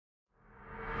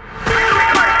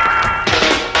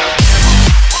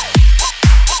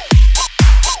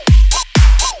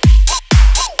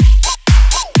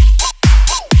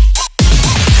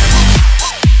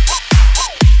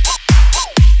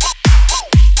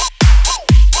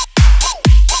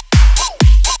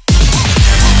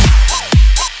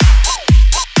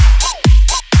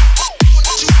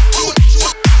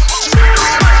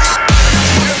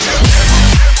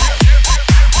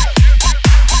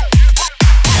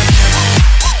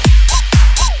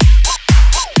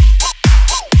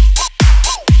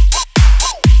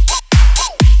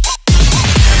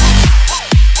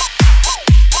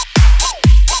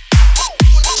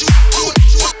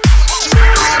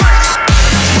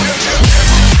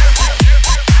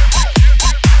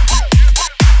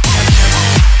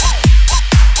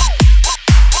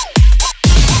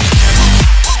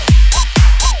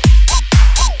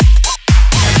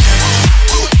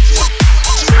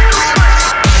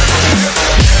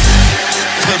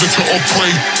Predator or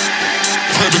prey,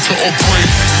 predator or prey.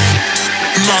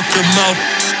 Knock him out,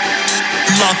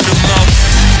 knock him out.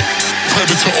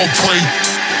 Predator or prey,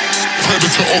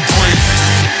 predator or prey.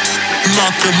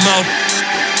 Knock him out,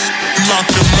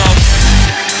 knock him out.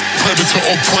 Predator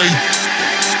or prey,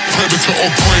 predator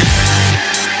or prey.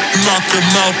 Knock him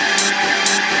out,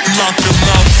 knock him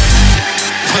out.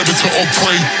 Predator or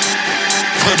prey,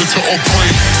 predator or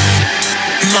prey.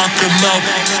 Knock him out,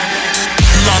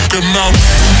 knock him out.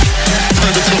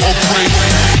 Predator or prey,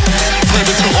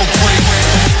 predator or prey.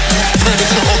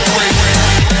 Predator or prey,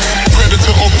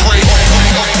 predator or prey.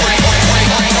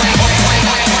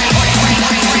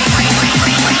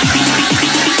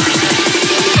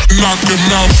 Knock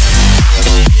him out.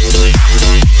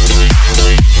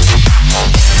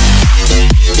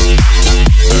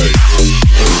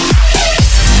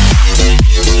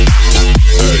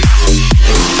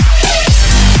 Knock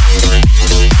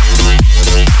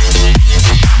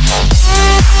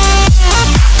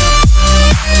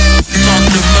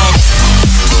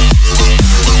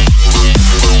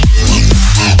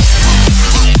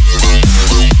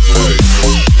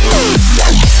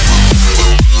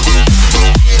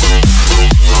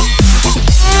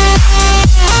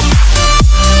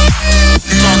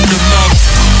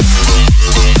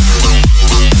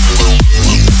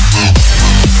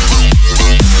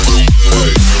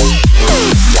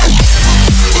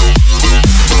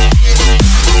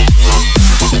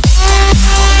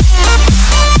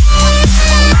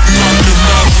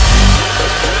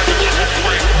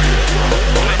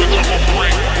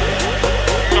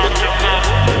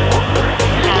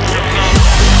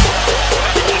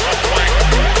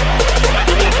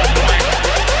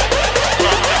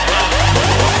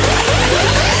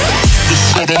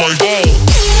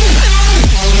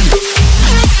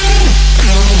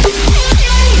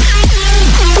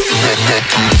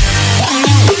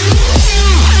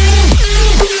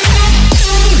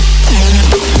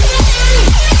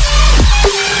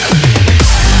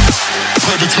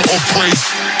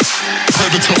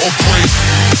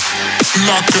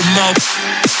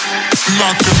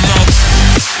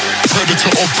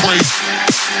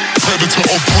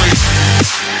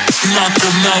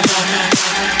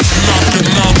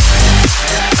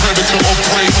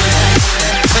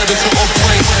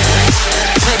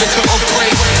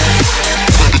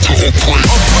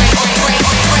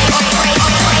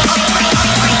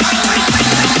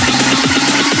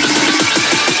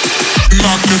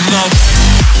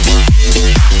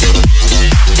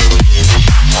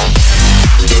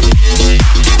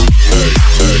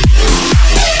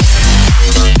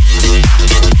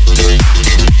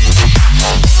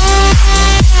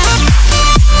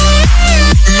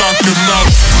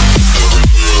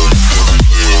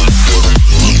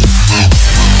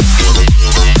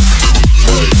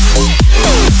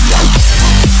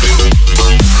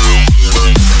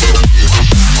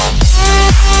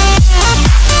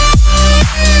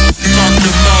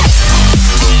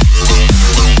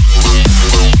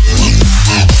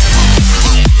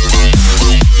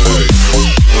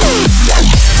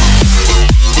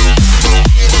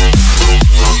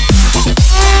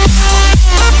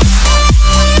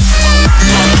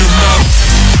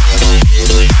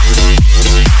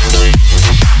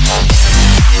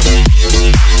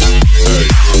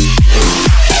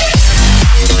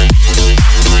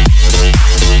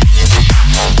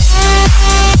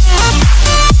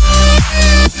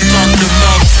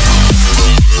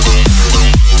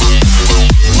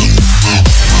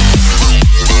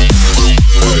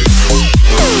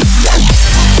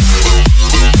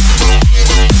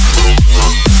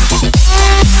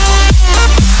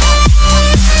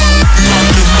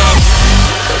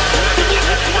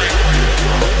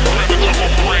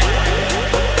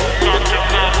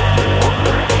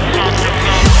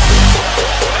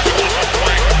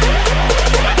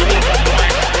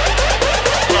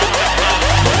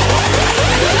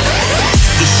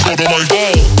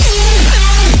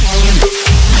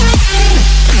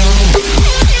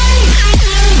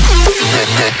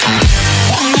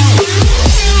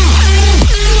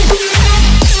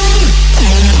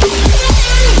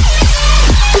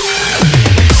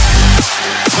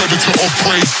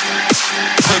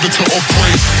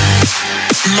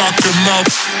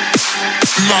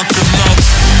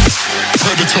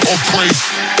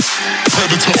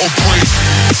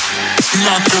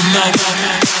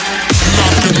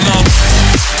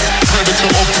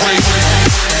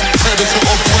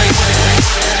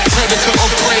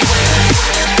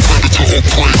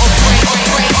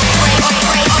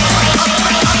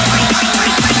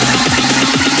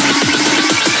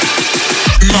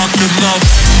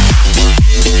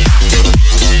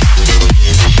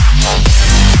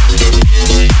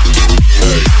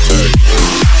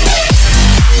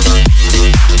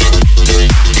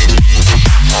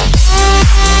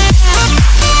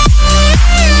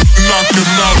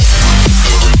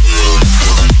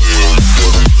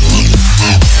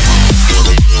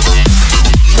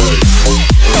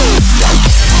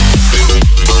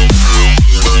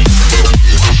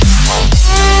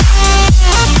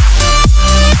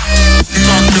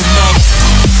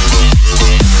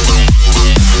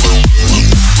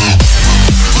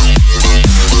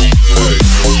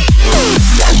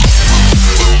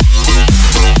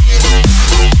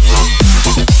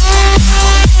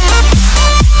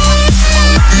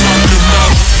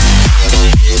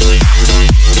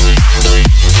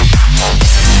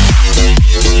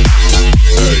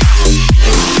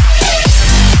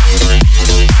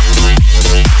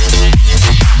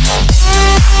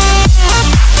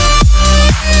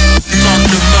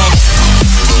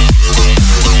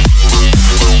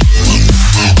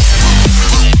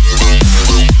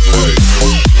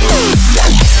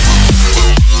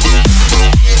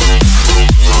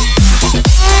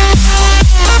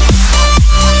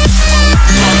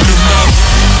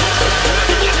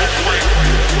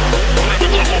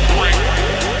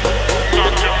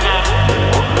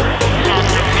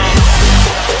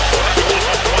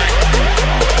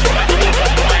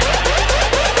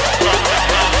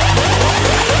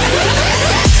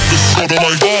harder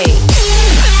like hey.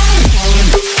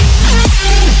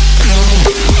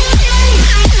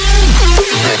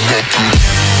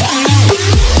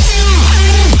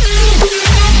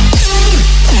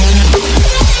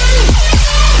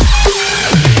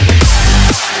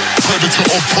 Predator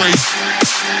or prey,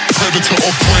 predator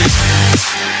or prey.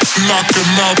 Knock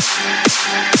him out,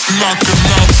 knock him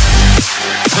out.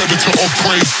 Predator or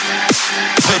prey,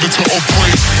 predator or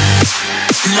prey.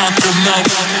 Knock him out,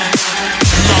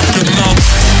 knock him out.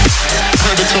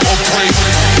 Predator or prey,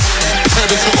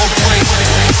 predator or prey,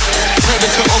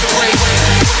 predator or prey,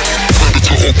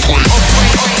 predator or prey.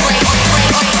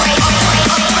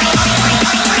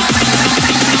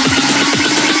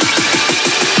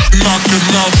 Knock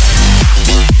him out.